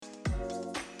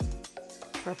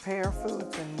Prepare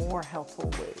foods in more healthful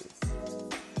ways.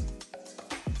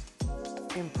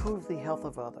 Improve the health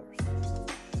of others.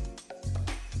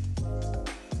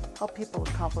 Help people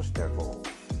accomplish their goals.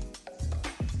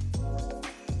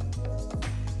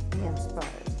 Be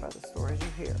inspired by the stories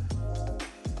you hear.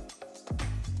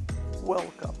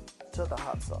 Welcome to the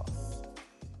Hot Sauce.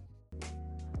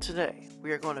 Today,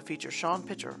 we are going to feature Shawn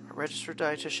Pitcher, a registered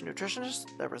dietitian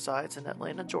nutritionist that resides in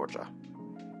Atlanta, Georgia.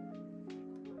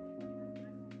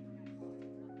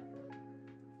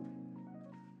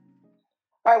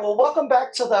 All right, well, welcome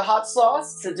back to the Hot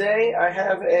Sauce. Today, I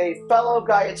have a fellow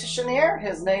dietitian here.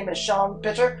 His name is Shawn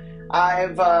Pitcher.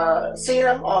 I've seen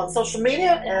him on social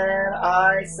media, and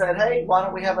I said, hey, why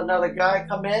don't we have another guy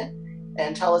come in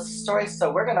and tell us a story?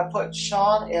 So we're going to put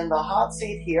Shawn in the hot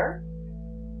seat here.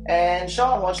 And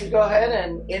Shawn, why don't you go ahead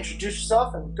and introduce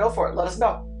yourself and go for it. Let us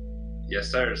know.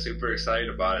 Yes, sir. Super excited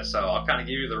about it. So I'll kind of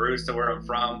give you the roots to where I'm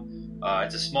from.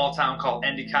 It's a small town called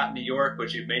Endicott, New York,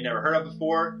 which you may never heard of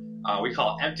before. We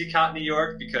call it Emptycott, New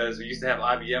York, because we used to have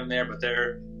IBM there, but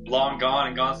they're long gone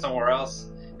and gone somewhere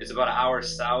else. It's about an hour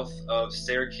south of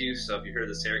Syracuse. So if you heard of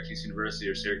the Syracuse University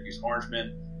or Syracuse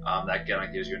Orangemen, that kind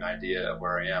of gives you an idea of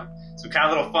where I am. Some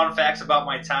kind of little fun facts about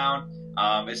my town.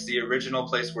 It's the original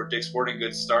place where Dick's Sporting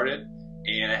Goods started,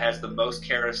 and it has the most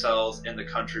carousels in the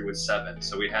country with 7.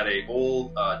 So we had a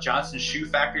old Johnson shoe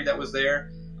factory that was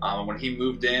there. When he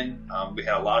moved in, we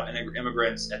had a lot of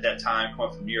immigrants at that time come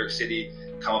up from New York City,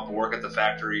 come up and work at the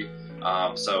factory.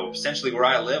 So essentially where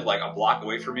I live, like a block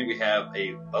away from me, we have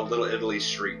a Little Italy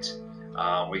street.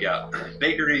 We got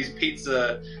bakeries,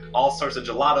 pizza, all sorts of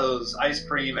gelatos, ice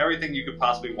cream, everything you could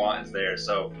possibly want is there.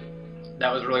 So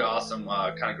that was really awesome,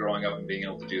 kind of growing up and being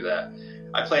able to do that.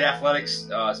 I played athletics,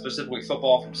 specifically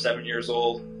football, from 7 years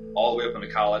old all the way up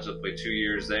into college. I played 2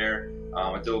 years there.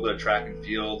 I did a little bit of track and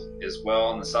field as well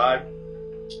on the side.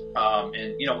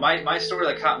 And you know, my story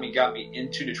that got me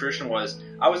into nutrition was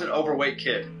I was an overweight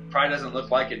kid. Probably doesn't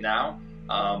look like it now,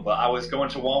 but I was going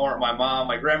to Walmart with my mom,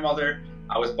 my grandmother.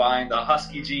 I was buying the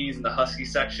Husky jeans in the Husky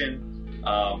section,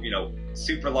 you know,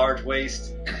 super large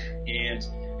waist, and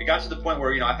it got to the point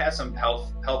where, you know, I've had some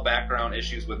health background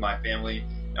issues with my family.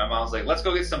 And my mom was like, let's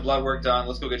go get some blood work done.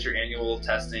 Let's go get your annual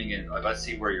testing, and let's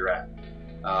see where you're at.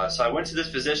 So I went to this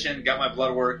physician, got my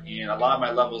blood work, and a lot of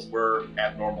my levels were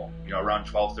abnormal, you know, around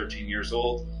 12, 13 years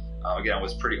old. Again, I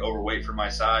was pretty overweight for my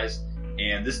size.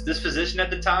 And this physician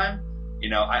at the time, you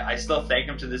know, I still thank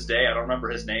him to this day. I don't remember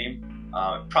his name.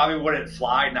 Probably wouldn't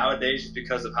fly nowadays just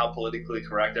because of how politically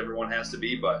correct everyone has to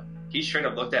be. But he straight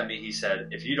up looked at me. He said,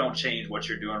 if you don't change what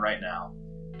you're doing right now,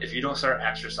 if you don't start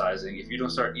exercising, if you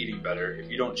don't start eating better, if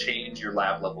you don't change your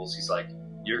lab levels, he's like,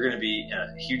 you're going to be in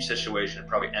a huge situation and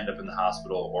probably end up in the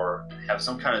hospital or have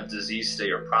some kind of disease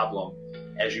state or problem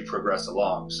as you progress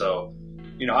along. So,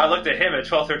 you know, I looked at him at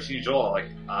 12, 13 years old, like,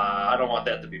 I don't want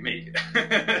that to be me.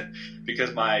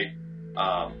 Because my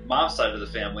mom's side of the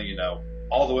family, you know,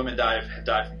 all the women have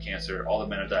died from cancer, all the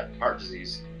men have died from heart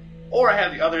disease. Or I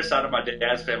have the other side of my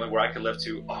dad's family where I could live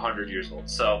to 100 years old.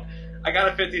 So I got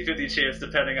a 50-50 chance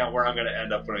depending on where I'm going to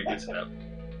end up when I get to them.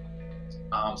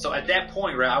 So at that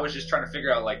point, right, I was just trying to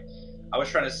figure out, like, I was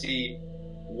trying to see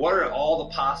what are all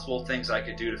the possible things I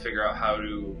could do to figure out how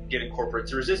to get incorporated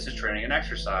to resistance training and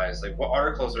exercise. Like, what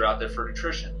articles are out there for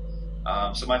nutrition?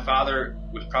 So my father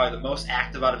was probably the most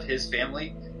active out of his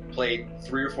family, played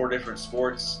 3 or 4 different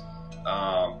sports,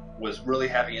 was really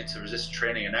heavy into resistance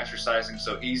training and exercising.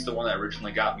 So he's the one that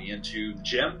originally got me into the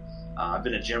gym. I've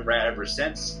been a gym rat ever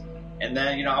since. And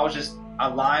then, you know, I was just,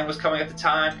 online was coming at the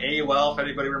time, AOL, if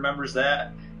anybody remembers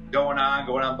that, going on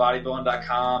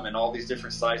bodybuilding.com and all these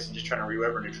different sites and just trying to read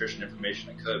whatever nutrition information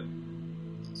I could.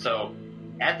 So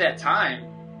at that time,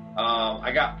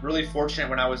 I got really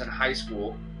fortunate when I was in high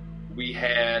school. We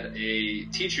had a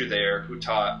teacher there who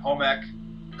taught home ec,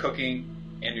 cooking,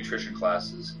 and nutrition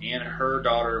classes. And her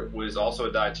daughter was also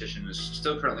a dietitian, is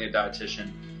still currently a dietitian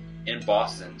in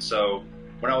Boston. So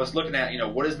when I was looking at, you know,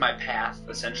 what is my path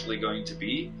essentially going to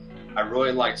be, I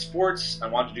really liked sports. I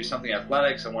wanted to do something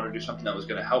athletics. I wanted to do something that was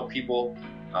going to help people.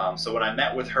 So when I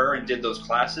met with her and did those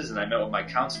classes and I met with my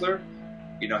counselor,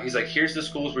 you know, he's like, here's the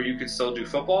schools where you could still do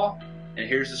football, and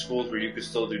here's the schools where you could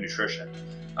still do nutrition.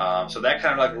 So that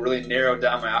kind of like really narrowed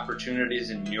down my opportunities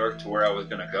in New York to where I was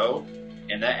going to go.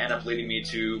 And that ended up leading me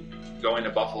to going to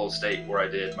Buffalo State, where I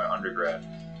did my undergrad.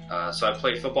 So I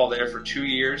played football there for 2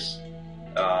 years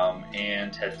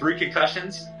and had 3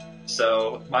 concussions.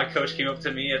 So my coach came up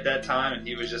to me at that time and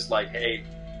he was just like, hey,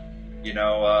 you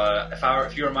know,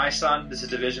 if you were my son, this is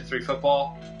Division III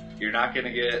football. You're not going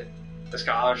to get a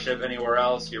scholarship anywhere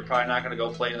else. You're probably not going to go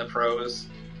play in the pros.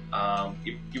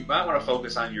 You might want to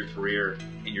focus on your career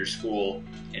and in your school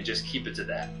and just keep it to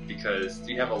that, because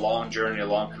you have a long journey, a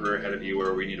long career ahead of you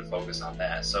where we need to focus on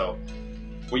that. So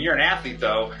when you're an athlete,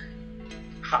 though,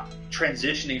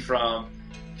 transitioning from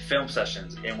film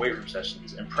sessions and weight room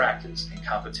sessions and practice and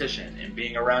competition and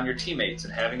being around your teammates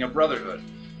and having a brotherhood,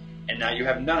 and now you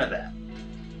have none of that.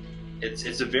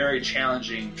 It's a very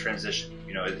challenging transition.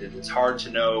 You know, it's hard to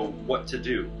know what to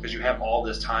do because you have all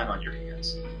this time on your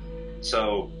hands.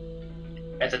 So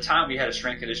at the time, we had a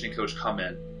strength conditioning coach come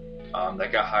in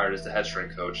that got hired as the head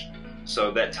strength coach.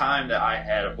 So that time that I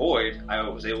had a void, I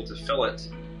was able to fill it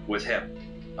with him.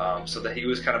 So that he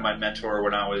was kind of my mentor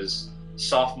when I was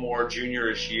sophomore,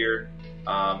 junior-ish year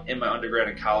in my undergrad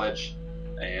and college.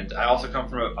 And I also come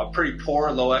from a pretty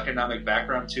poor, low economic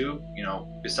background too. You know,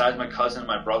 besides my cousin and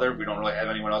my brother, we don't really have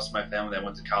anyone else in my family that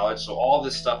went to college. So all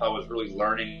this stuff I was really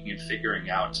learning and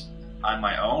figuring out on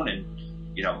my own. And,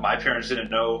 you know, my parents didn't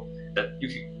know that you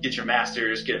could get your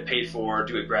master's, get it paid for,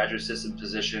 do a graduate assistant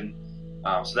position.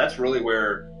 So that's really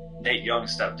where Nate Young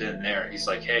stepped in there. He's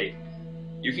like, hey,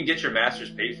 you can get your master's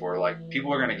paid for. Like,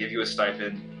 people are going to give you a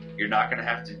stipend. You're not going to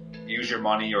have to use your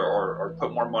money or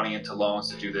put more money into loans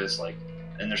to do this. Like,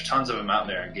 and there's tons of them out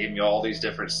there, and gave me all these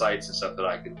different sites and stuff that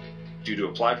I could do to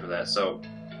apply for that. So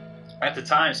at the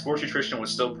time, sports nutrition was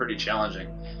still pretty challenging.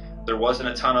 There wasn't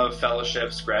a ton of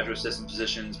fellowships, graduate assistant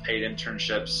positions, paid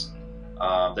internships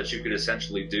that you could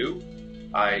essentially do.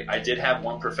 I did have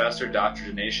one professor, Dr.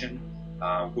 Donation,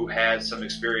 who had some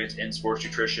experience in sports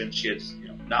nutrition. She had, you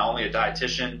know, not only a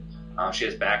dietitian, she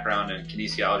has background in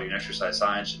kinesiology and exercise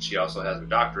science, and she also has her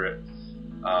doctorate.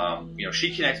 You know,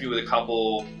 she connected me with a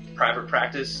couple private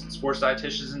practice sports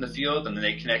dietitians in the field, and then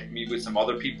they connected me with some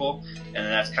other people, and then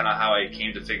that's kind of how I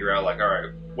came to figure out, like, all right,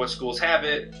 what schools have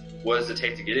it, what does it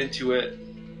take to get into it.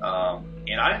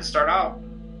 And I didn't start out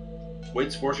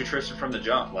with sports nutrition from the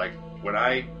jump. Like, when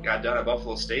I got done at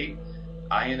Buffalo State,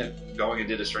 I ended up going and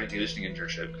did a strength conditioning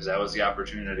internship because that was the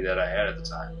opportunity that I had at the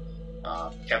time.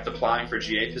 Kept applying for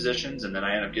GA positions, and then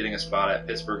I ended up getting a spot at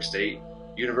Pittsburgh State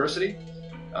University,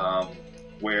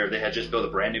 where they had just built a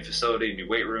brand new facility, new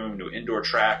weight room, new indoor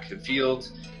track and field.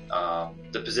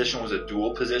 The position was a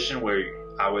dual position where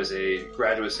I was a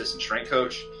graduate assistant strength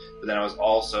coach, but then I was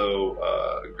also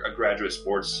a graduate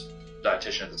sports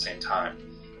dietitian at the same time.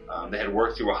 They had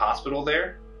worked through a hospital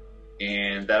there,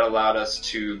 and that allowed us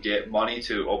to get money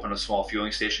to open a small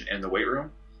fueling station in the weight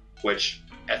room, which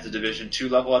at the Division II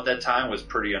level at that time was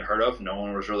pretty unheard of. No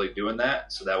one was really doing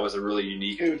that. So that was a really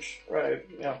unique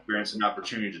experience and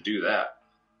opportunity to do that.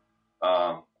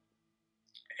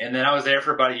 And then I was there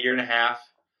for about a year and a half,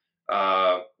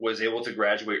 was able to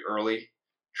graduate early,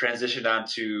 transitioned on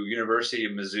to University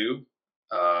of Mizzou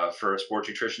for a sports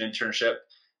nutrition internship.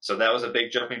 So that was a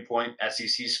big jumping point.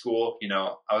 SEC school, you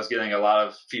know, I was getting a lot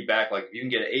of feedback, like, you can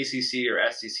get an ACC or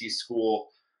SEC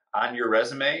school on your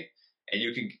resume, and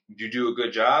you do a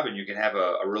good job, and you can have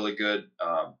a really good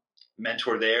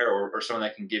mentor there, or someone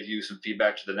that can give you some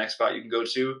feedback to the next spot you can go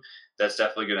to. That's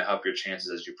definitely going to help your chances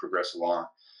as you progress along.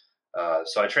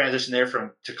 So I transitioned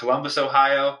there to Columbus,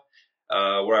 Ohio,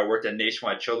 where I worked at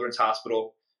Nationwide Children's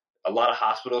Hospital. A lot of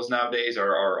hospitals nowadays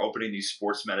are opening these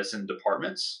sports medicine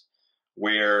departments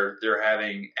where they're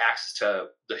having access to,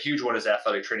 the huge one is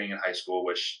athletic training in high school,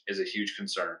 which is a huge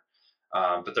concern.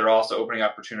 But they're also opening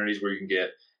opportunities where you can get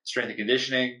strength and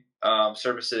conditioning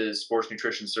services, sports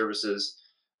nutrition services.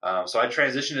 So I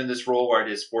transitioned in this role where I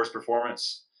did sports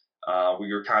performance.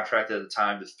 We were contracted at the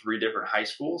time to 3 different high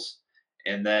schools.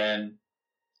 And then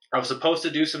I was supposed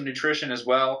to do some nutrition as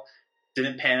well.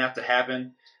 Didn't pan out to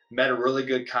happen. Met a really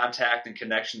good contact and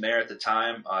connection there at the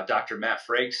time, Dr. Matt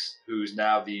Frakes, who's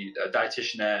now the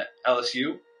dietitian at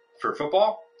LSU for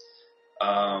football.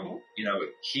 You know,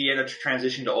 he ended up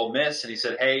transitioning to Ole Miss, and he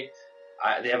said, hey,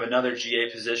 they have another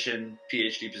GA position,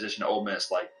 PhD position at Ole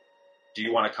Miss. Like, do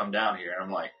you want to come down here? And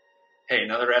I'm like, hey,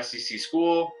 another SEC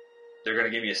school. They're going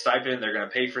to give me a stipend. They're going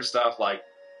to pay for stuff. Like,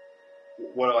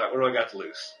 what do I got to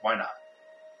lose? Why not?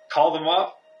 Called them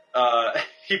up.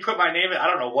 He put my name in. I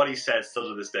don't know what he said still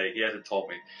to this day. He hasn't told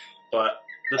me. But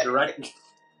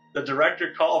the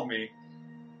director called me,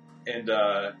 and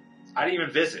I didn't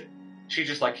even visit. She's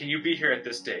just like, can you be here at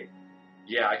this date?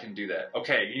 Yeah, I can do that.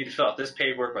 Okay, you need to fill out this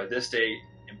paperwork by this date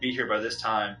and be here by this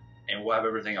time, and we'll have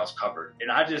everything else covered. And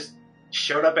I just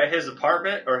showed up at his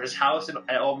apartment or his house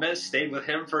at Ole Miss, stayed with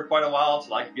him for quite a while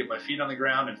till I could get my feet on the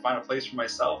ground and find a place for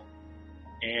myself.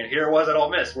 And here I was at Ole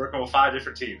Miss working with 5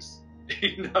 different teams,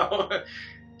 you know,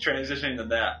 transitioning to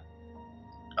that.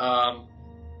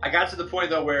 I got to the point,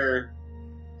 though, where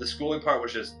the schooling part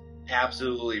was just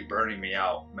absolutely burning me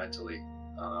out mentally.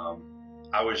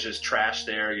 I was just trash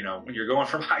there. You know, when you're going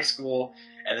from high school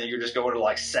and then you're just going to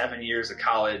like 7 years of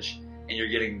college and you're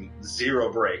getting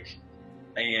zero break.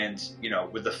 And, you know,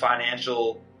 with the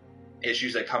financial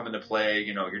issues that come into play,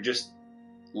 you know, you're just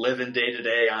living day to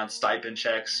day on stipend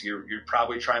checks. You're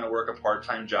probably trying to work a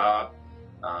part-time job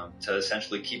to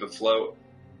essentially keep afloat.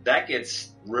 That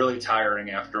gets really tiring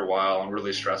after a while and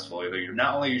really stressful. You're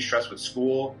not only stressed with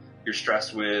school, you're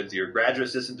stressed with your graduate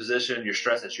assistant position, you're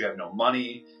stressed that you have no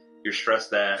money, you're stressed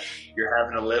that you're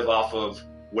having to live off of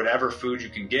whatever food you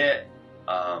can get.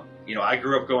 You know, I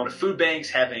grew up going to food banks,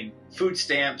 having food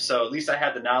stamps, so at least I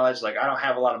had the knowledge, like I don't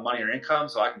have a lot of money or income,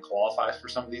 so I can qualify for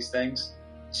some of these things.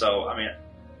 So, I mean,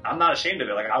 I'm not ashamed of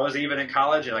it. Like, I was even in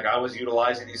college and like I was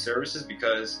utilizing these services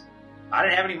because I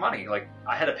didn't have any money. Like,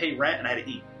 I had to pay rent and I had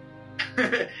to eat.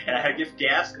 And I had to give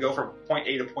gas to go from point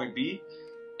A to point B.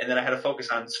 And then I had to focus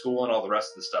on school and all the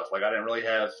rest of the stuff. Like, I didn't really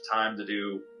have time to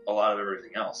do a lot of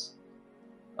everything else.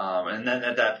 And then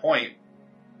at that point,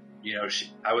 you know,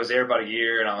 I was there about a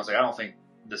year and I was like, I don't think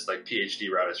this like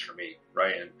PhD route is for me.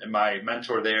 Right. And my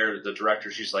mentor there, the director,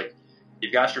 she's like,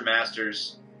 you've got your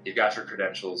master's, you've got your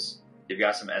credentials, you've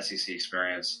got some SEC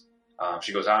experience.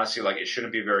 She goes, honestly, like, it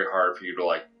shouldn't be very hard for you to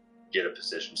like get a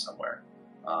position somewhere.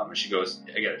 And she goes,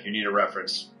 again, if you need a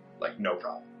reference, like, no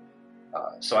problem.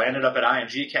 So I ended up at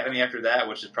IMG Academy after that,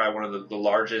 which is probably one of the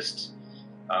largest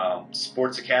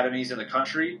sports academies in the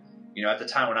country. You know, at the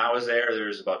time when I was there, there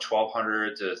was about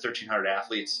 1,200 to 1,300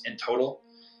 athletes in total.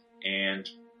 And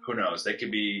who knows, they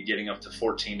could be getting up to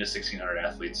 1,400 to 1,600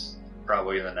 athletes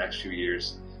probably in the next few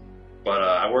years. But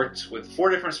I worked with 4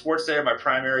 different sports there. My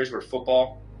primaries were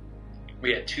football.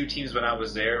 We had 2 teams when I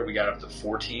was there. We got up to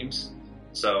 4 teams.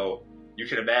 So you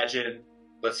can imagine,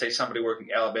 let's say somebody working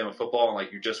Alabama football and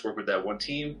like you just work with that one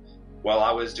team. While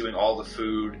I was doing all the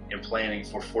food and planning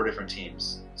for 4 different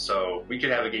teams. So we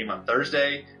could have a game on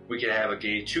Thursday. We could have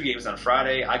 2 games on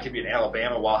Friday. I could be in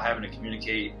Alabama while having to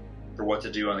communicate for what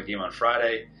to do on the game on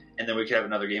Friday. And then we could have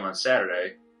another game on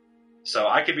Saturday. So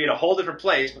I could be in a whole different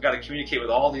place, but got to communicate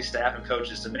with all these staff and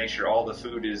coaches to make sure all the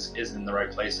food is in the right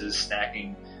places,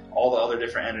 snacking, all the other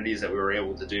different entities that we were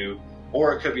able to do.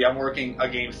 Or it could be I'm working a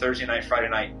game Thursday night, Friday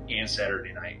night, and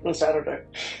Saturday night. On Saturday.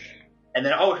 And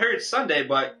then, here it's Sunday,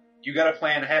 but you got to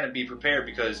plan ahead and be prepared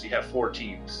because you have 4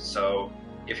 teams. So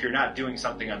if you're not doing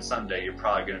something on Sunday, you're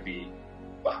probably going to be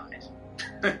behind.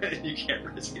 You can't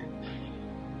risk it.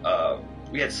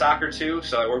 We had soccer too,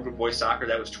 so I worked with boys soccer.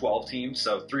 That was 12 teams,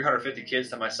 so 350 kids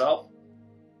to myself.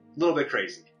 A little bit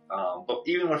crazy. But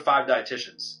even with 5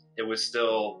 dietitians, it was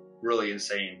still really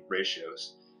insane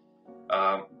ratios.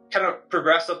 Kind of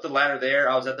progressed up the ladder there.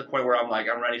 I was at the point where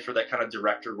I'm ready for that kind of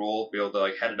director role, be able to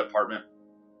like head a department.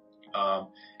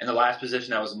 And the last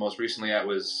position I was most recently at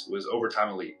was Overtime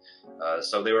Elite.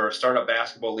 So they were a startup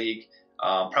basketball league.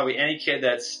 Probably any kid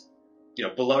that's, you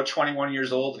know, below 21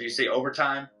 years old, if you say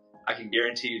overtime, I can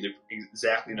guarantee you they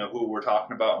exactly know who we're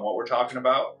talking about and what we're talking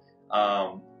about.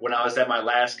 When I was at my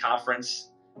last conference,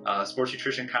 sports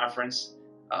nutrition conference,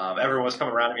 everyone was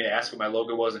coming around to me to ask what my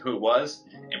logo was and who it was.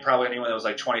 And probably anyone that was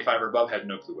like 25 or above had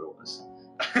no clue what it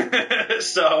was.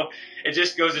 So it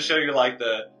just goes to show you like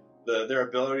their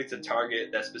ability to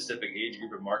target that specific age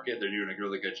group and market. They're doing a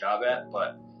really good job at.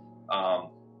 But,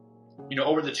 you know,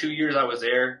 over the 2 years I was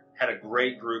there, had a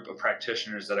great group of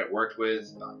practitioners that I worked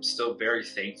with. I'm still very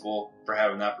thankful for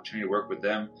having the opportunity to work with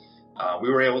them. We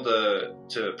were able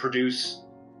to produce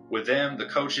with them, the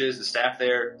coaches, the staff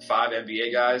there, 5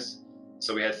 NBA guys.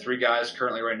 So we had 3 guys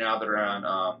currently right now that are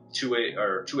on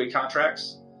two-way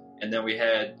contracts. And then we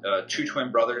had 2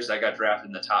 twin brothers that got drafted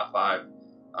in the top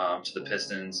 5 to the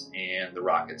Pistons and the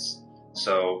Rockets.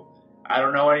 So I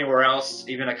don't know anywhere else,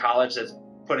 even a college that's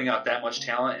putting out that much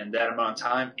talent and that amount of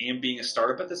time and being a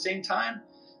startup at the same time.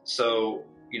 So,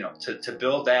 you know, to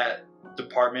build that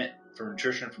department from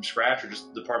nutrition from scratch or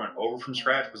just the department over from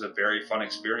scratch was a very fun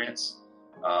experience.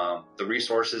 The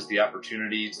resources, the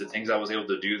opportunities, the things I was able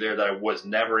to do there that I was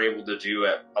never able to do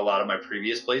at a lot of my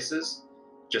previous places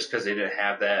just because they didn't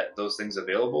have those things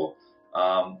available,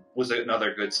 was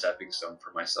another good stepping stone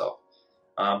for myself.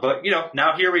 But, you know,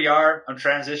 now here we are. I'm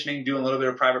transitioning, doing a little bit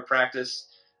of private practice.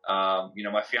 You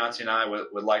know, my fiance and I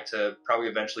would like to probably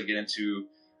eventually get into,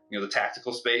 you know, the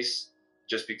tactical space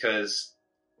just because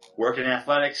working in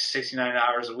athletics, 69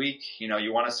 hours a week, you know,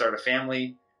 you want to start a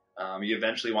family. You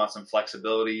eventually want some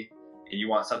flexibility and you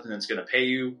want something that's going to pay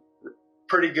you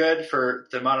pretty good for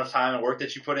the amount of time and work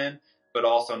that you put in, but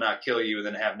also not kill you and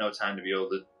then have no time to be able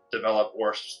to develop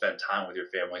or spend time with your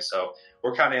family. So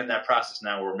we're kind of in that process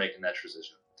now where we're making that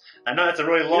transition. I know that's a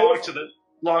really long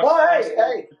long. Well,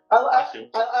 hey, I loved it.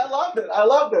 I loved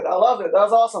it. I loved it. That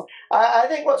was awesome. I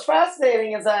think what's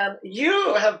fascinating is that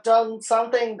you have done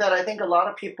something that I think a lot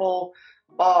of people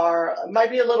might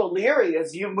be a little leery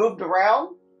as you moved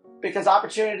around because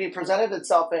opportunity presented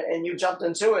itself and you jumped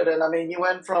into it. And I mean, you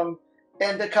went from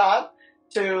Endicott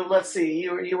to, let's see,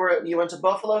 you went to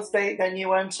Buffalo State, then you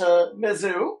went to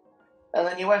Mizzou, and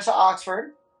then you went to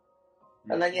Oxford,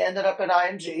 and then you ended up at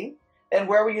IMG. And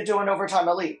where were you doing Overtime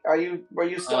Elite? Were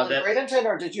you still in Bradenton,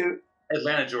 or did you?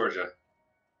 Atlanta, Georgia.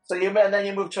 So and then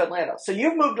you moved to Atlanta. So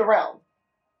you've moved around.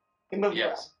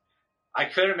 Yes. I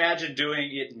couldn't imagine doing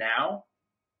it now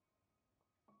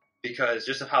because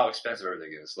just of how expensive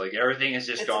everything is. Like everything has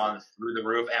just gone through the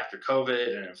roof after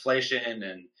COVID and inflation,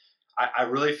 and I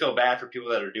really feel bad for people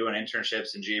that are doing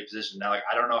internships in GA positions now. Like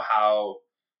I don't know how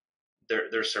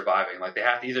they're surviving. Like they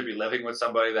have to either be living with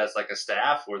somebody that's like a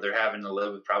staff, or they're having to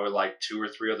live with probably like 2 or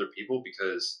 3 other people.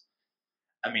 Because,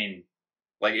 I mean,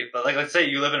 like let's say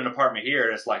you live in an apartment here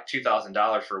and it's like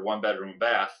 $2,000 for a 1-bedroom and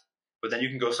bath, but then you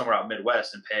can go somewhere out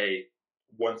Midwest and pay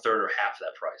 1/3 or half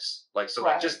that price. Like so,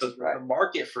 like just the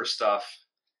market for stuff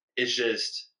is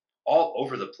just all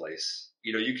over the place.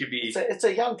 You know, you could be. It's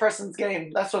a young person's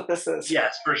game. That's what this is.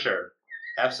 Yes, for sure.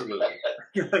 Absolutely.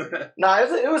 No,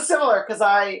 it was similar because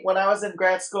when I was in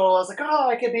grad school, I was like, oh,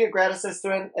 I could be a grad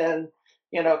assistant and,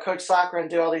 coach soccer and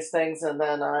do all these things. And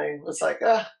then I was like,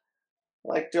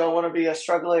 do I want to be a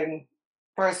struggling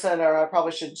person, or I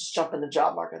probably should just jump in the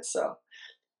job market? So, all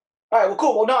right, well,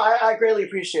 cool. Well, no, I greatly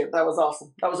appreciate it. That was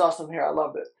awesome. That was awesome here. I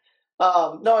loved it.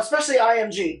 No, especially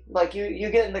IMG. Like you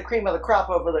getting the cream of the crop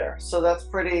over there. So that's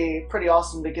pretty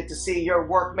awesome to get to see your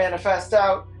work manifest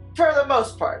out. For the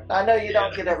most part, I know you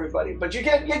don't get everybody, but you're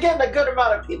getting a good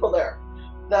amount of people there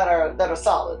that are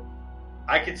solid.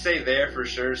 I could say there for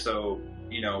sure. So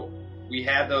we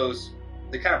had those.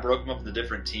 They kind of broke them up into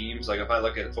different teams. Like if I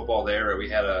look at football there, we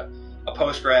had a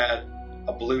post grad,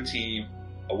 a blue team,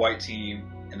 a white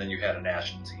team, and then you had a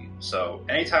national team. So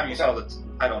anytime you saw the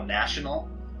title national,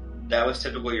 that was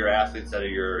typically your athletes that are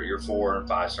your 4 and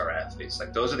 5 star athletes.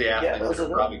 Like those are the athletes that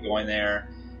are probably going there,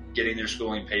 getting their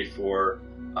schooling paid for.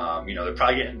 They're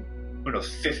probably getting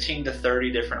 15 to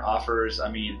 30 different offers. I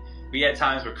mean, we had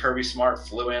times where Kirby Smart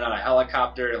flew in on a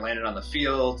helicopter and landed on the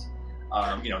field.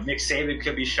 Nick Saban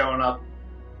could be showing up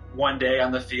one day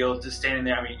on the field, just standing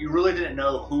there. I mean, you really didn't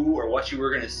know who or what you were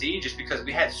going to see just because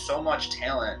we had so much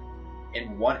talent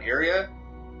in one area.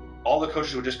 All the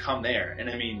coaches would just come there. And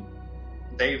I mean,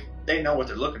 they know what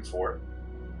they're looking for.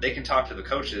 They can talk to the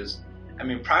coaches. I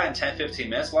mean, probably in 10, 15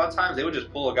 minutes, a lot of times they would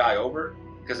just pull a guy over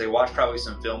because they watched probably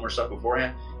some film or stuff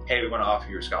beforehand. Hey, we want to offer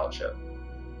you a scholarship,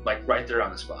 like right there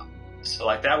on the spot. So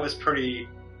like that was pretty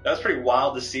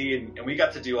wild to see, and we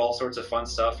got to do all sorts of fun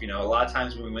stuff. A lot of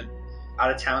times when we went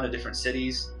out of town to different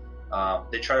cities,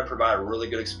 they try to provide a really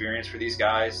good experience for these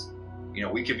guys.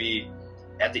 We could be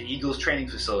at the Eagles training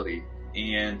facility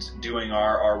and doing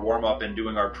our warm up and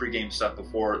doing our pregame stuff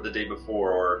the day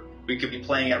before, or we could be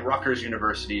playing at Rutgers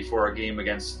University for a game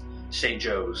against St.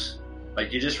 Joe's.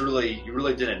 Like you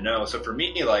really didn't know. So for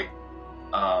me, like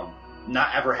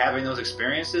not ever having those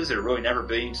experiences or really never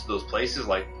being to those places,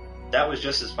 like that was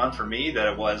just as fun for me that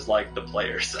it was like the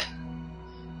players.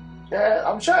 Yeah,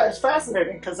 I'm sure it's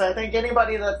fascinating because I think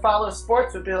anybody that follows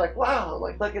sports would be like, wow,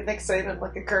 like look at Nick Saban,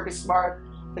 look at Kirby Smart,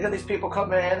 look at these people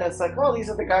coming in. And it's like, well, these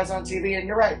are the guys on TV, and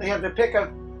you're right, they have the pick of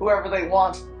whoever they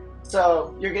want,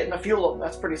 so you're getting to fuel them.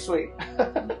 That's pretty sweet.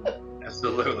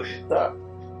 Absolutely.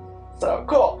 So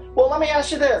cool. Well, let me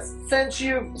ask you this: since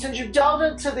you delved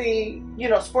into the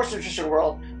sports nutrition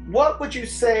world, what would you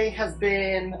say has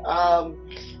been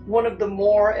one of the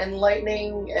more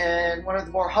enlightening and one of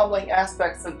the more humbling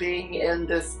aspects of being in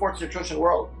this sports nutrition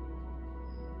world?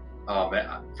 Oh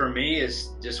man, for me,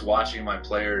 it's just watching my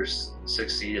players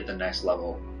succeed at the next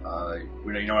level.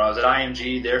 When I was at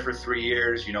IMG there for 3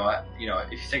 years, if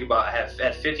you think about it, I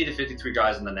had 50 to 53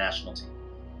 guys on the national team.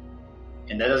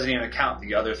 And that doesn't even count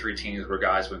the other 3 teams where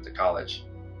guys went to college.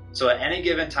 So at any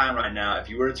given time right now, if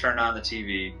you were to turn on the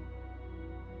TV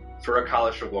for a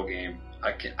college football game,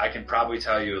 I can probably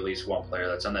tell you at least one player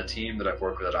that's on that team that I've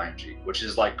worked with at IMG, which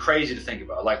is like crazy to think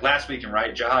about. Like last weekend,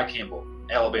 right? Jahad Campbell,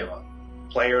 Alabama,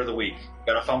 player of the week,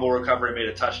 got a fumble recovery, made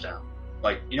a touchdown.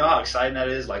 Like, how exciting that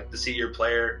is, like to see your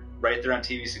player right there on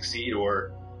TV succeed.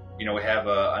 Or, we have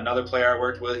another player I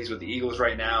worked with. He's with the Eagles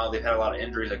right now. They've had a lot of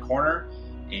injuries at corner.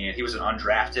 And he was an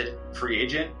undrafted free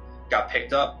agent, got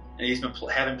picked up, and he's been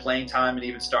having playing time and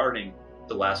even starting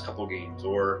the last couple games.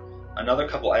 Or another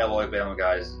couple Alabama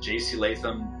guys, J.C.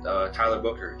 Latham, Tyler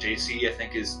Booker. J.C. I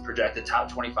think is projected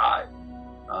top 25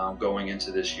 going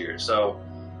into this year. So,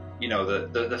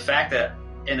 the fact that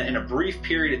in a brief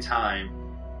period of time,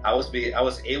 I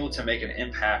was able to make an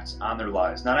impact on their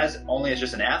lives, not as only as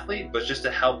just an athlete, but just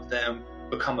to help them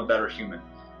become a better human.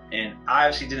 And I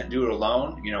obviously didn't do it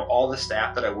alone. All the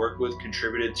staff that I worked with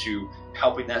contributed to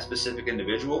helping that specific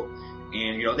individual.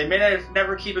 And, they may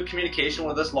never keep a communication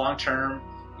with us long term,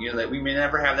 that we may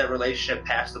never have that relationship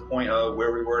past the point of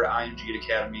where we were at IMG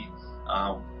Academy.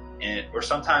 Or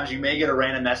sometimes you may get a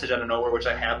random message out of nowhere, which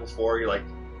I have before. You're like,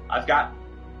 I've got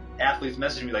athletes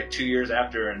message me like 2 years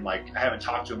after, and like I haven't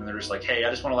talked to them, and they're just like, hey, I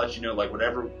just want to let you know, like,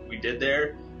 whatever we did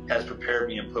there has prepared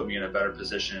me and put me in a better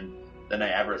position than I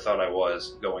ever thought I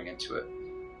was going into it.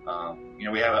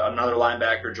 We have another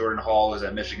linebacker, Jordan Hall, is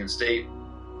at Michigan State.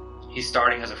 He's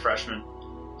starting as a freshman.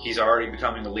 He's already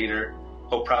becoming a leader.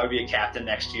 He'll probably be a captain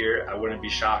next year. I wouldn't be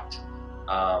shocked.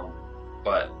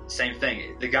 But same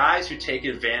thing. The guys who take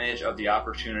advantage of the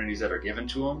opportunities that are given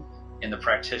to them and the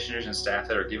practitioners and staff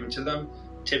that are given to them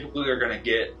typically are going to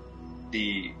get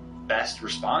the best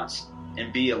response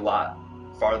and be a lot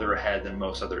farther ahead than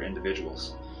most other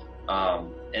individuals.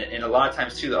 And a lot of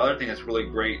times too, the other thing that's really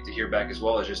great to hear back as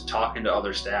well is just talking to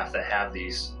other staff that have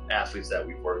these athletes that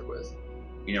we've worked with.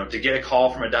 To get a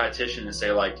call from a dietitian and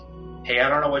say like, hey, I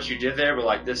don't know what you did there, but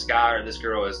like this guy or this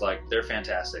girl is like, they're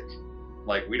fantastic.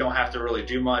 Like, we don't have to really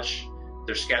do much.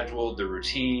 They're scheduled, they're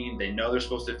routine, they know they're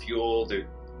supposed to fuel, they're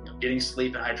getting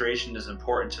sleep and hydration is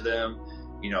important to them.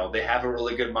 They have a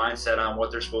really good mindset on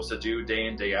what they're supposed to do day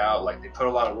in, day out. Like, they put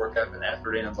a lot of work and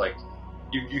effort in. It's like,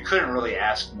 you couldn't really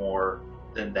ask more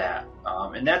than that.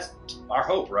 And that's our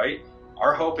hope, right?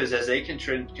 Our hope is as they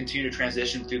continue to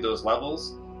transition through those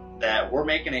levels, that we're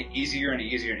making it easier and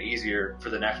easier and easier for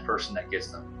the next person that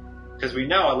gets them. Because we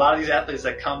know a lot of these athletes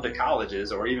that come to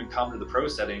colleges or even come to the pro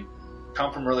setting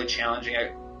come from really challenging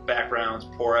backgrounds,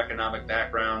 poor economic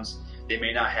backgrounds. They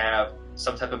may not have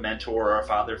some type of mentor or a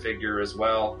father figure as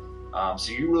well.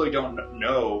 So you really don't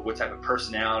know what type of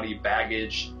personality,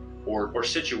 baggage, or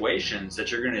situations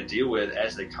that you're going to deal with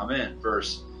as they come in.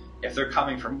 Versus if they're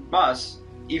coming from us,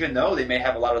 even though they may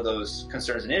have a lot of those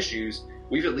concerns and issues,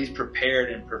 we've at least prepared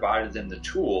and provided them the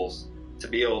tools to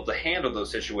be able to handle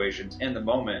those situations in the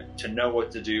moment, to know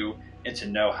what to do and to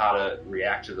know how to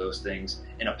react to those things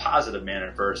in a positive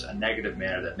manner versus a negative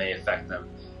manner that may affect them,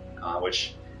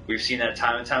 which we've seen that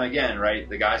time and time again, right?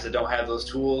 The guys that don't have those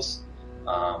tools,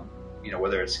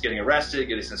 whether it's getting arrested,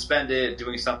 getting suspended,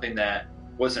 doing something that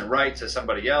wasn't right to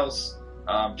somebody else,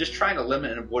 just trying to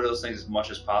limit and avoid those things as much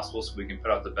as possible so we can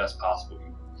put out the best possible.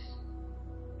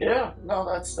 Yeah, no,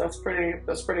 that's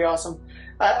pretty awesome.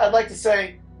 I'd like to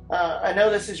say, I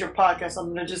know this is your podcast.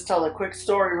 I'm going to just tell a quick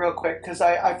story real quick because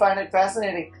I find it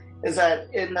fascinating. Is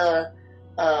that in the,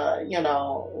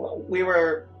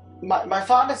 my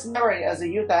fondest memory as a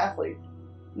youth athlete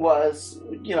was,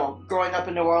 growing up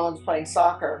in New Orleans playing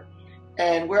soccer,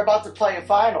 and we're about to play a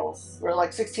finals. We're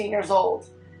like 16 years old,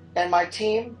 and my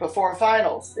team before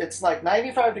finals, it's like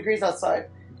 95 degrees outside,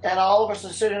 and all of us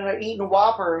are sitting there eating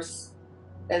Whoppers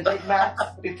and Big Macs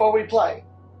before we play,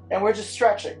 and we're just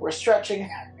stretching. We're stretching.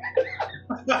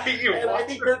 And I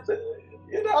think that,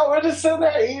 we're just sitting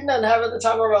there eating and having the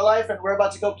time of our life, and we're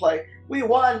about to go play. We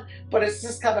won, but it's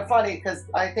just kind of funny because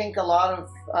I think a lot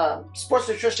of sports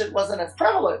nutrition wasn't as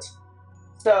prevalent.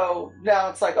 So now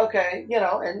it's like, okay,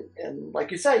 and like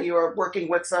you say, you are working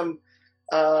with some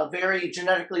very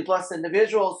genetically blessed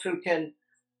individuals who can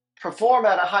perform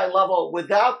at a high level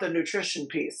without the nutrition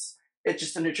piece. It's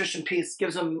just the nutrition piece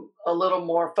gives them a little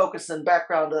more focus and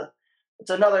background.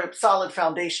 It's another solid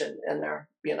foundation in their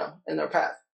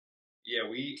path. Yeah,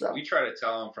 we try to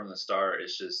tell them from the start,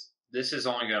 it's just, this is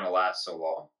only going to last so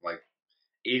long. Like,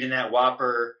 eating that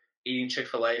Whopper, eating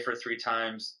Chick-fil-A for three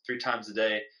times a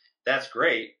day, that's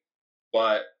great,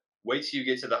 but wait till you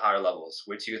get to the higher levels.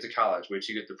 Wait till you get to college. Wait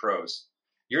till you get to pros.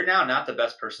 You're now not the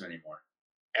best person anymore.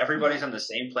 Everybody's on the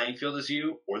same playing field as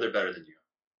you, or they're better than you.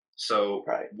 So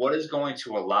What is going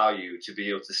to allow you to be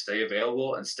able to stay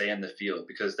available and stay in the field?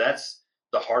 Because that's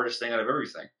the hardest thing out of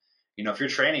everything. If you're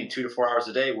training 2 to 4 hours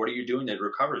a day, what are you doing to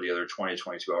recover the other 20 to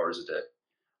 22 hours a day?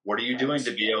 What are you doing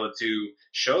to be able to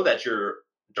show that you're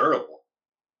durable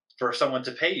for someone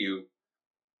to pay you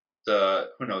the,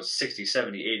 60,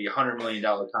 70, 80, $100 million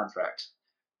contract?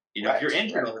 If you're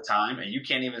injured all the time and you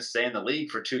can't even stay in the league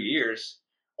for 2 years,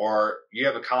 or you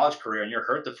have a college career and you're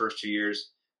hurt the first 2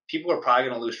 years, people are probably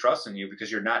going to lose trust in you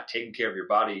because you're not taking care of your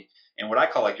body. And what I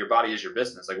call, like, your body is your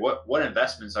business. Like, what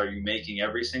investments are you making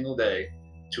every single day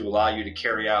to allow you to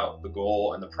carry out the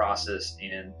goal and the process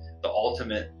and the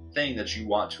ultimate thing that you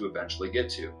want to eventually get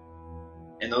to?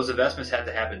 And those investments have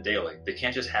to happen daily. They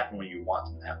can't just happen when you want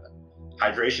them to happen.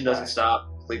 Hydration doesn't stop.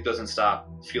 Sleep doesn't stop.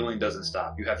 Fueling doesn't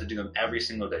stop. You have to do them every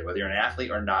single day, whether you're an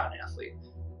athlete or not an athlete.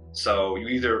 So you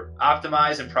either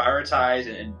optimize and prioritize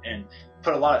and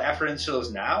put a lot of effort into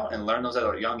those now and learn those at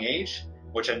a young age,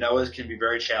 which I know can be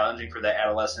very challenging for that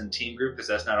adolescent teen group because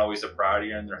that's not always a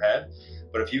priority in their head.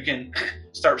 But if you can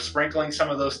start sprinkling some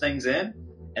of those things in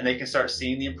and they can start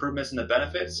seeing the improvements and the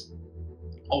benefits,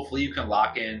 hopefully you can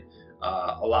lock in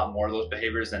a lot more of those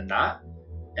behaviors than not.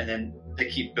 And then they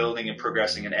keep building and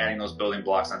progressing and adding those building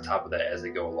blocks on top of that as they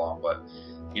go along. But,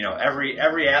 you know, every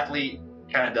athlete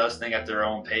kind of does things at their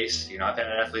own pace. You know, I've had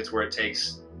athletes where it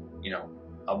takes, you know,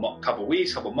 a couple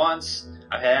weeks, couple months.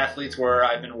 I've had athletes where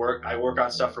I work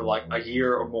on stuff for like a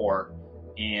year or more,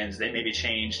 and they maybe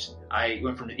changed. I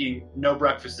went from eating no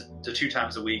breakfast to 2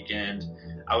 times a week, and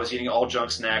I was eating all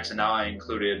junk snacks, and now I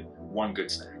included one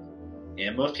good snack.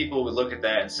 And most people would look at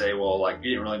that and say, well, like,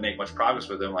 you didn't really make much progress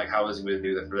with him. Like, how was he going to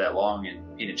do that for that long? And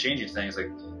he didn't change these things. Like,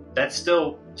 that's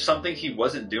still something he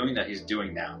wasn't doing that he's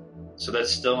doing now. So that's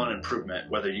still an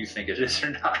improvement, whether you think it is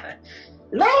or not.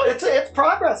 No, it's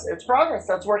progress. It's progress.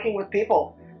 That's working with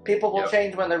people. People will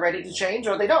change when they're ready to change,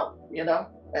 or they don't, you know?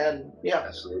 And, yeah.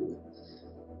 Absolutely.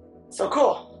 So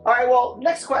cool. All right, well,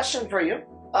 next question for you.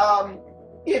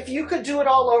 If you could do it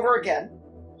all over again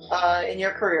in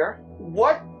your career,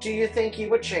 what do you think you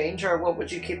would change, or what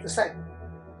would you keep the same?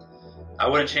 I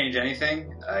wouldn't change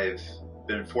anything. I've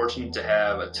been fortunate to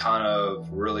have a ton of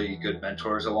really good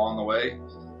mentors along the way.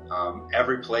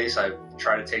 Every place I've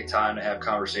tried to take time to have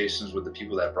conversations with the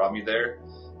people that brought me there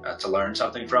to learn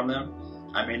something from them.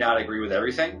 I may not agree with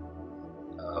everything,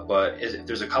 but if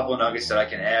there's a couple of nuggets that I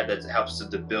can add that helps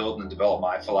to build and develop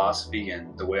my philosophy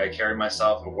and the way I carry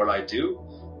myself and what I do,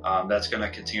 that's going to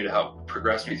continue to help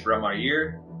progress me throughout my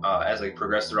year as I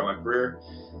progress throughout my career.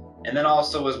 And then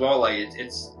also as well, like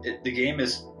the game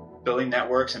is building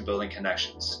networks and building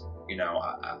connections. You know,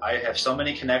 I have so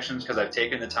many connections because I've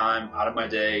taken the time out of my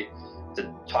day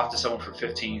to talk to someone for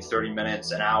 15, 30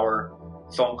 minutes, an hour,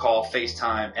 phone call,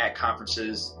 FaceTime, at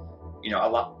conferences. You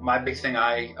know, my big thing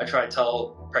I try to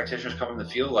tell practitioners coming in the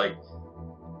field, like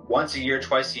once a year,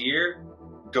 twice a year,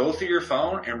 go through your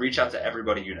phone and reach out to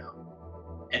everybody you know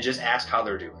and just ask how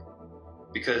they're doing.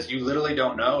 Because you literally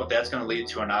don't know if that's going to lead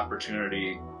to an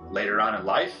opportunity later on in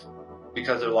life,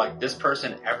 because they're like, this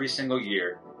person every single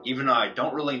year, even though I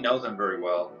don't really know them very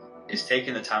well, is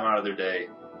taking the time out of their day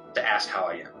to ask how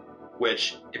I am.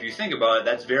 Which, if you think about it,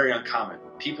 that's very uncommon.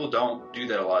 People don't do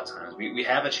that a lot of times. We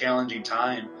have a challenging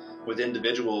time with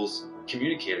individuals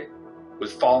communicating,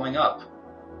 with following up,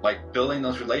 like building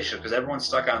those relationships, because everyone's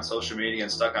stuck on social media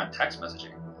and stuck on text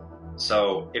messaging.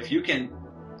 So if you can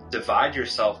divide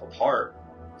yourself apart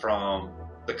from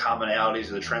the commonalities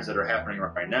or the trends that are happening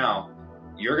right now,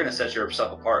 you're going to set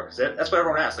yourself apart. Because that's what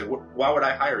everyone asks. Like, why would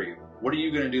I hire you? What are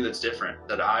you going to do that's different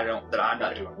that I'm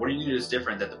not doing? What do you do that's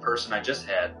different that the person I just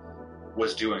had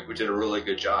was doing, who did a really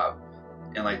good job?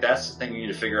 And like, that's the thing, you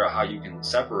need to figure out how you can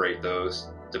separate those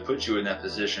to put you in that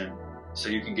position so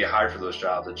you can get hired for those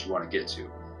jobs that you want to get to.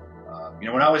 You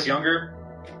know, when I was younger,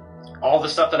 all the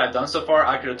stuff that I've done so far,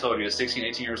 I could have told you at 16,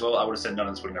 18 years old, I would have said none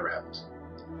of this would have never happened.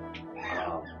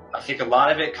 I think a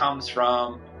lot of it comes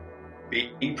from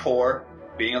being poor,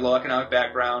 being a low economic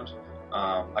background.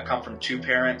 I come from 2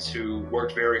 parents who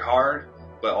worked very hard,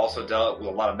 but also dealt with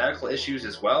a lot of medical issues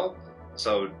as well.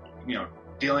 So, you know,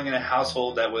 dealing in a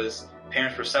household that was,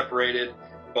 parents were separated,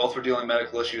 both were dealing with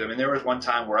medical issues. I mean, there was one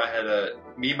time where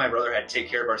me and my brother had to take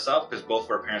care of ourselves because both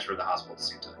of our parents were in the hospital at the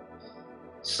same time.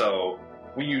 So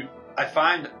I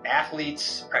find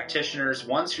athletes, practitioners,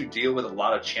 ones who deal with a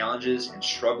lot of challenges and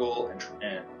struggle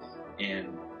and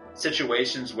in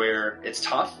situations where it's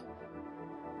tough,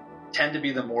 tend to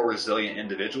be the more resilient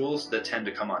individuals that tend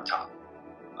to come on top.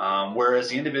 Whereas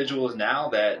the individuals now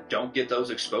that don't get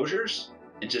those exposures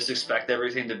and just expect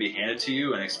everything to be handed to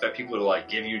you and expect people to like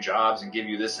give you jobs and give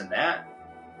you this and that,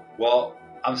 well,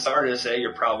 I'm sorry to say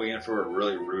you're probably in for a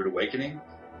really rude awakening,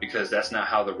 because that's not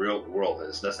how the real world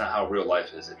is. That's not how real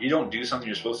life is. If you don't do something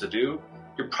you're supposed to do,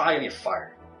 you're probably going to get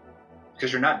fired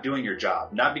because you're not doing your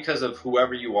job. Not because of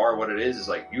whoever you are, what it is. It's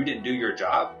like, you didn't do your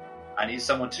job. I need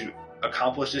someone to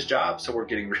accomplish this job, so we're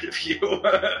getting rid of you.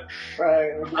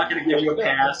 Right. We're not going to give you a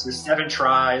pass or 7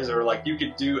 tries, or like you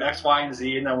could do X, Y, and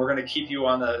Z, and then we're going to keep you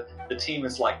on the team.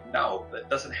 It's like, no, that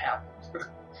doesn't happen.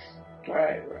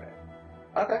 Right.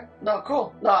 Okay. No,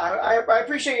 cool. No, I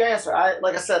appreciate your answer.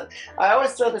 Like I said, I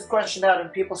always throw this question out,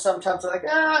 and people sometimes are like,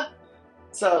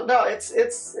 So no,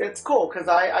 it's cool, because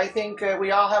I think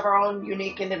we all have our own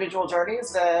unique individual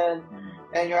journeys,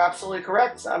 and you're absolutely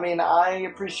correct. I mean, I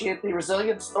appreciate the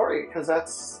resilient story, because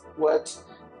that's what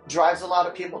drives a lot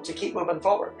of people to keep moving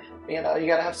forward. You know, you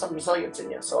got to have some resilience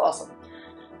in you. So awesome.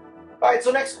 All right,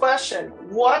 so next question.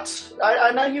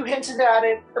 I know you hinted at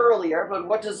it earlier, but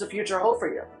what does the future hold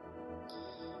for you?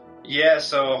 Yeah,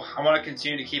 so I want to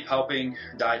continue to keep helping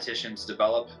dietitians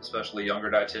develop, especially younger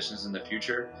dietitians in the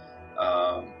future.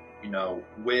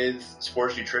 With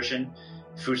sports nutrition,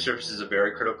 food service is a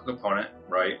very critical component,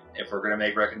 right? If we're going to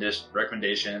make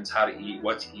recommendations, how to eat,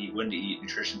 what to eat, when to eat,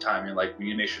 nutrition timing, like we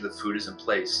need to make sure the food is in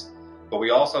place. But we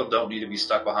also don't need to be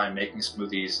stuck behind making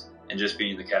smoothies and just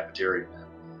being the cafeteria man.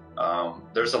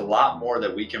 There's a lot more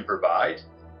that we can provide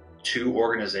to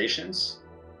organizations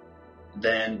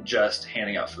than just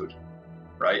handing out food,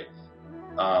 right?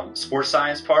 Sports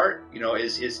science part,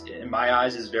 is in my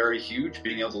eyes is very huge.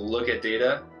 Being able to look at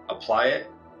data, apply it,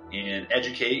 and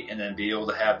educate, and then be able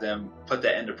to have them put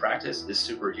that into practice is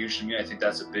super huge to me. I think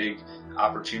that's a big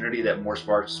opportunity that more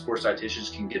sports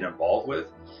dietitians can get involved with.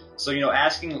 So,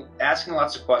 asking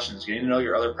lots of questions, getting to know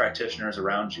your other practitioners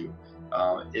around you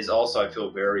is also, I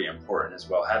feel, very important as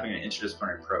well. Having an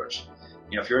interdisciplinary approach.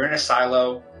 If you're in a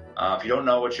silo, if you don't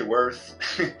know what you're worth,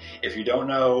 if you don't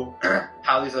know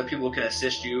how these other people can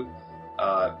assist you,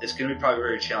 it's going to be probably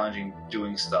very challenging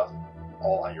doing stuff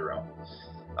all on your own.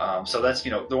 So that's,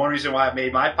 the one reason why I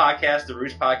made my podcast, the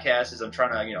Roots podcast, is I'm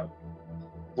trying to,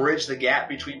 bridge the gap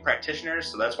between practitioners.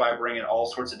 So that's why I bring in all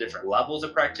sorts of different levels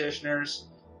of practitioners,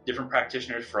 different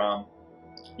practitioners from,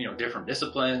 different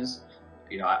disciplines.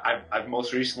 I've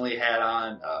most recently had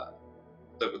on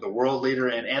the world leader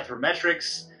in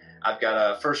anthropometrics. I've got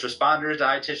a first responders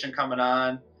dietitian coming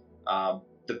on,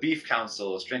 the beef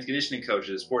council, strength conditioning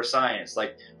coaches, sports science,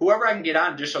 like whoever I can get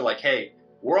on, just so like, hey,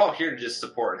 we're all here to just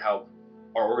support and help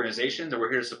our organizations, and we're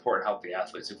here to support and help the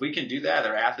athletes. If we can do that,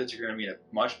 our athletes are going to be in a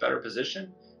much better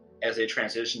position as they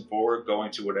transition forward,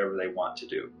 going to whatever they want to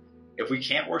do. If we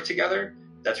can't work together,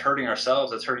 that's hurting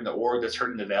ourselves, that's hurting the org, that's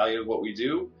hurting the value of what we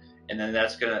do, and then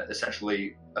that's going to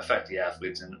essentially affect the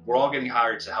athletes. And we're all getting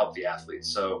hired to help the athletes.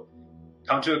 So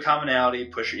come to a commonality,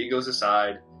 push your egos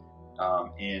aside,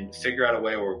 and figure out a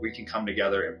way where we can come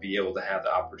together and be able to have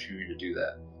the opportunity to do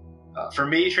that. For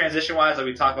me, transition-wise, like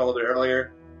we talked about a little bit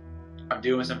earlier, I'm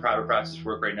doing some private practice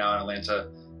work right now in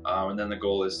Atlanta, and then the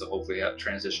goal is to hopefully have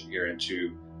transition here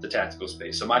into the tactical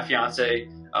space. So my fiance,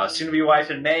 soon-to-be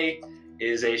wife in May,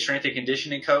 is a strength and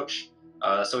conditioning coach.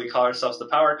 So we call ourselves the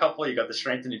power couple. You got the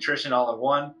strength and nutrition all in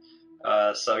one.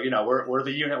 So we're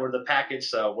the unit, we're the package.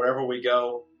 So wherever we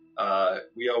go,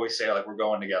 we always say like we're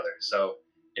going together. So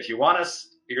if you want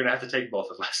us, you're gonna have to take both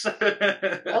of us.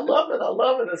 I love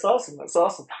it. It's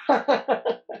awesome.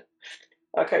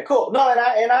 Okay, cool. No,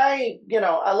 and I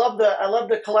love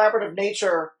the collaborative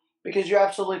nature, because you're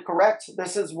absolutely correct.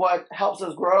 This is what helps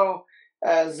us grow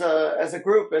as a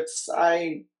group.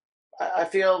 I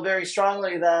feel very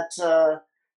strongly that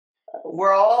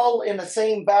we're all in the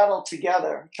same battle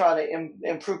together, trying to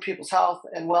improve people's health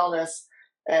and wellness.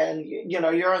 And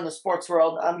you're in the sports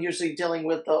world. I'm usually dealing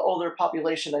with the older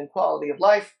population and quality of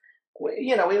life.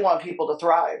 We want people to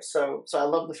thrive. So I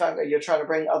love the fact that you're trying to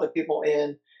bring other people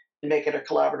in and make it a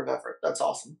collaborative effort. That's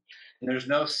awesome. There's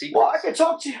no secrets. Well, I could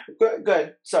talk to you.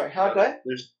 Good. Sorry. Go ahead.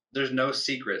 There's no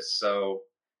secrets. So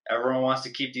everyone wants to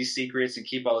keep these secrets and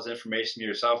keep all this information to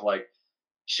yourself. Like,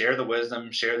 share the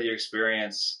wisdom, share the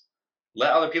experience,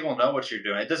 let other people know what you're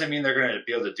doing. It doesn't mean they're going to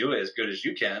be able to do it as good as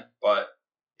you can, but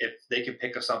if they can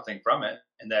pick up something from it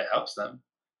and that helps them,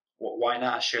 why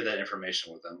not share that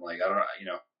information with them? Like, I don't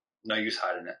know, no use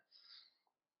hiding it.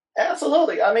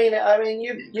 Absolutely. I mean,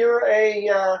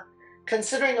 you're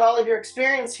considering all of your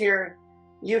experience here,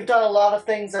 you've done a lot of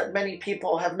things that many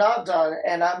people have not done.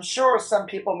 And I'm sure some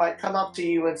people might come up to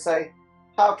you and say,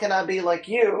 how can I be like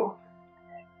you,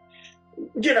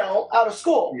 out of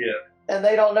school? Yeah. And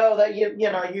they don't know that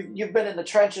you've been in the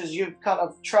trenches, you've kind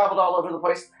of traveled all over the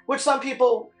place, which some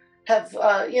people have,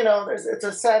 it's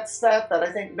a sad stat that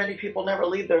I think many people never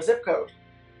leave their zip code.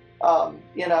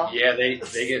 Yeah,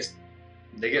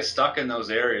 they get stuck in those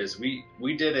areas. We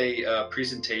did a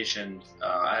presentation.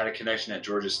 I had a connection at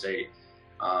Georgia State,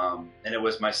 and it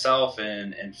was myself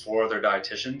and 4 other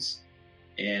dietitians.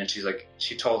 And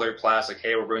she told their class, like,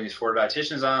 hey, we're bringing these 4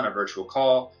 dietitians on a virtual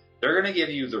call. They're going to give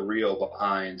you the real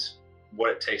behind what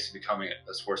it takes to becoming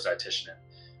a sports dietitian.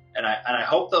 And I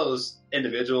hope those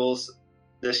individuals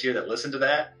this year that listened to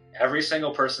that, every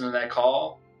single person in that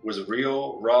call was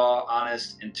real, raw,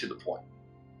 honest, and to the point.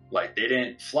 Like, they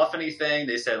didn't fluff anything.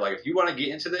 They said, like, if you want to get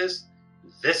into this,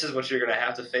 this is what you're going to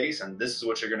have to face, and this is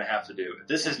what you're going to have to do. If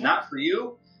this is not for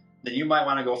you, then you might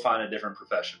want to go find a different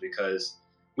profession, because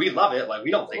we love it. Like,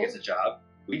 we don't think it's a job.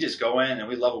 We just go in and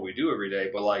we love what we do every day.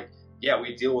 But, like, yeah,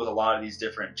 we deal with a lot of these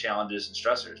different challenges and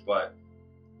stressors. But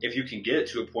if you can get it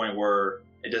to a point where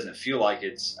it doesn't feel like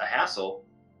it's a hassle,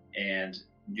 and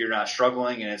you're not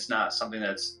struggling and it's not something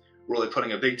that's really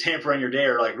putting a big tamper on your day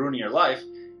or like ruining your life,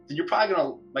 then you're probably going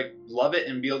to like love it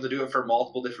and be able to do it for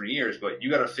multiple different years. But you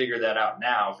got to figure that out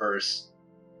now versus,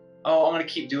 oh, I'm going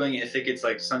to keep doing it if it gets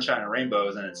like sunshine and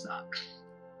rainbows, and it's not.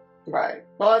 Right.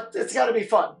 Well, it's got to be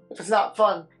fun. If it's not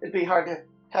fun, it'd be hard to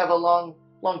have a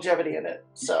longevity in it.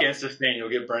 So you can't sustain, you'll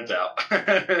get burnt out.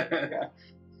 Yeah.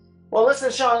 Well,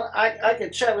 listen, Shawn, I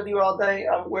could chat with you all day.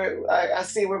 I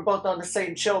see we're both on the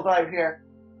same chill vibe here.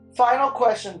 Final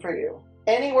question for you.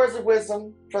 Any words of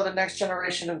wisdom for the next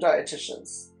generation of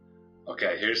dietitians?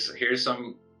 Okay, here's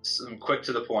some quick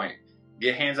to the point.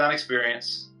 Get hands-on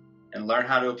experience and learn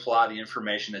how to apply the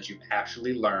information that you've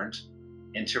actually learned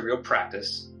into real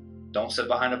practice. Don't sit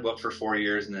behind a book for 4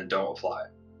 years and then don't apply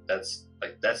it.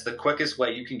 That's the quickest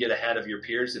way you can get ahead of your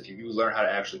peers if you learn how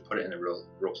to actually put it in the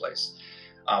real place.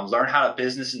 Learn how a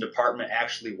business and department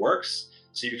actually works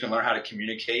so you can learn how to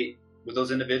communicate with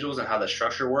those individuals and how the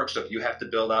structure works. So if you have to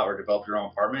build out or develop your own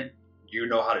department, you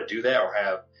know how to do that or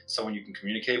have someone you can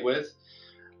communicate with.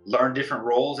 Learn different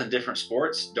roles in different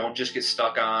sports. Don't just get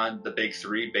stuck on the big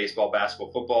three: baseball,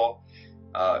 basketball, football.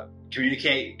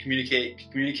 Communicate.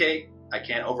 I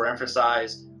can't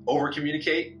overemphasize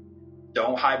over-communicate.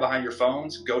 Don't hide behind your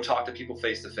phones. Go talk to people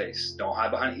face to face. Don't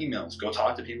hide behind emails. Go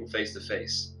talk to people face to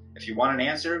face. If you want an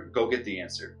answer, go get the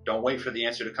answer. Don't wait for the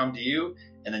answer to come to you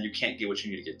and then you can't get what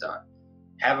you need to get done.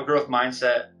 Have a growth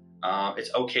mindset.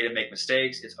 It's okay to make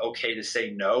mistakes. It's okay to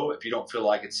say no if you don't feel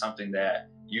like it's something that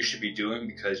you should be doing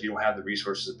because you don't have the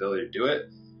resources, ability to do it.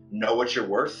 Know what you're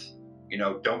worth.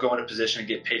 Don't go in a position and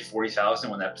get paid $40,000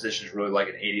 when that position is really like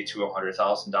an $80,000 to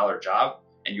 $100,000 job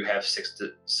and you have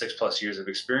 6+ years of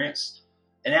experience.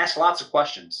 And ask lots of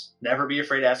questions. Never be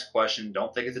afraid to ask a question.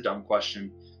 Don't think it's a dumb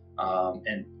question.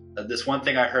 And this one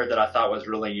thing I heard that I thought was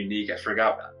really unique, I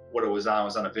forgot what it was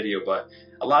on a video, but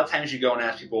a lot of times you go and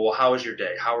ask people, well, how was your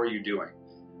day? How are you doing?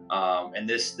 And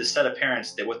this set of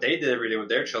parents, what they did every day with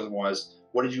their children was,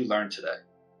 what did you learn today?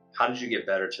 How did you get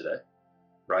better today?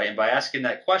 Right? And by asking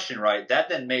that question, right, that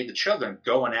then made the children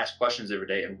go and ask questions every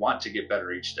day and want to get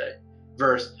better each day.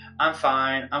 Versus, I'm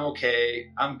fine, I'm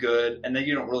okay, I'm good, and then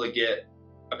you don't really get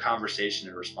a conversation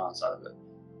and response out of it.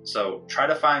 So try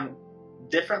to find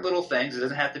different little things. It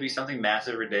doesn't have to be something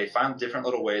massive every day. Find different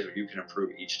little ways where you can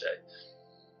improve each day.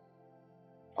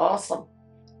 Awesome.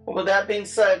 Well, with that being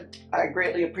said, I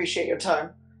greatly appreciate your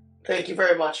time. Thank you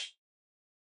very much.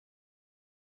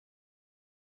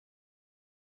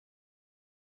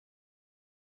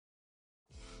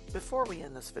 Before we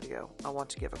end this video, I want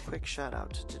to give a quick shout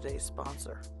out to today's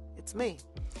sponsor. It's me.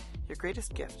 Your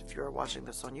greatest gift if you are watching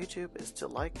this on YouTube is to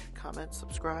like, comment,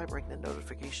 subscribe, ring the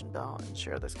notification bell, and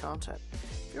share this content.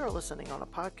 If you are listening on a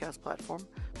podcast platform,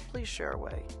 please share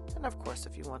away. And of course,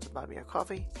 if you want to buy me a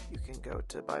coffee, you can go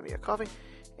to Buy Me a Coffee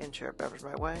and share a beverage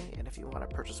my way. And if you want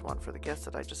to purchase one for the guest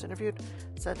that I just interviewed,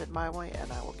 send it my way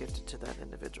and I will gift it to that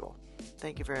individual.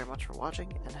 Thank you very much for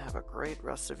watching and have a great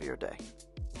rest of your day.